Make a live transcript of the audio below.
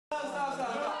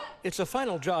It's a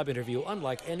final job interview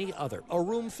unlike any other, a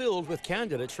room filled with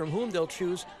candidates from whom they'll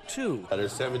choose two.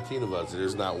 There's 17 of us.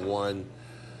 There's not one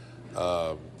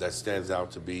that stands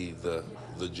out to be the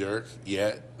jerk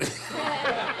yet.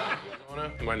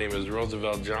 My name is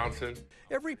Roosevelt Johnson.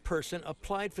 Every person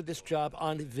applied for this job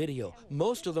on video,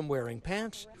 most of them wearing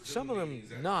pants, some of them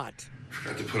not.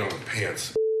 Forgot to put on my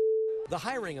pants. The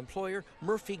hiring employer,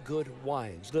 Murphy Good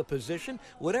Wines. The position,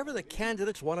 whatever the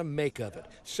candidates want to make of it.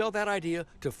 Sell that idea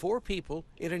to 4 people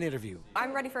in an interview.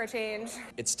 I'm ready for a change.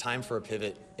 It's time for a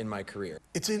pivot in my career.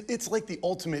 It's like the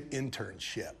ultimate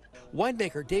internship.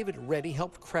 Winemaker David Reddy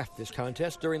helped craft this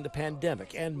contest during the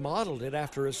pandemic and modeled it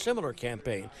after a similar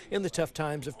campaign in the tough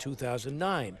times of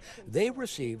 2009. They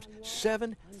received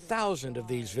 7,000 of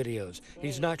these videos.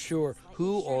 He's not sure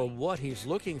who or what he's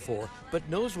looking for, but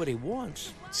knows what he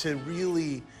wants. To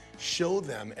really show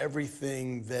them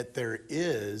everything that there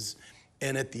is,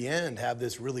 and at the end have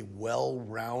this really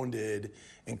well-rounded,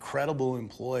 incredible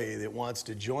employee that wants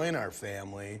to join our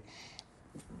family,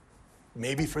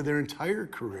 maybe for their entire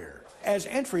career. As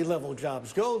entry-level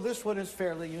jobs go, this one is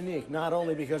fairly unique, not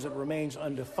only because it remains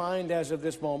undefined as of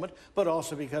this moment, but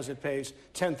also because it pays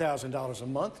 $10,000 a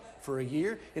month for a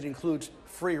year. It includes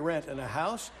free rent in a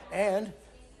house and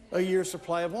a year's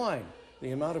supply of wine,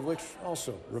 the amount of which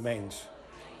also remains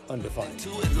undefined.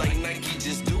 Do it like Nike,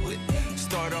 just do it.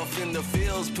 Start off in the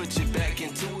fields, put you back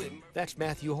into it. That's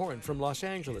Matthew Horn from Los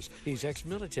Angeles. He's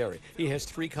ex-military. He has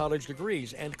 3 college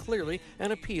degrees and clearly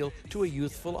an appeal to a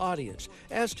youthful audience.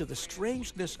 As to the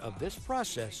strangeness of this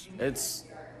process, it's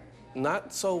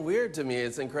not so weird to me.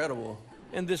 It's incredible.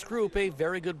 and this group a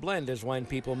very good blend, as wine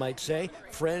people might say.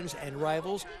 Friends and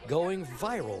rivals going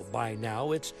viral by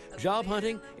now. It's job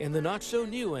hunting in the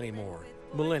not-so-new anymore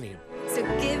millennium. So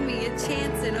give me a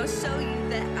chance and I'll show you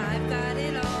that I've got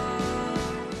it all.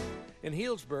 In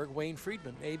Healdsburg, Wayne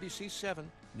Friedman, ABC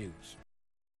 7 News.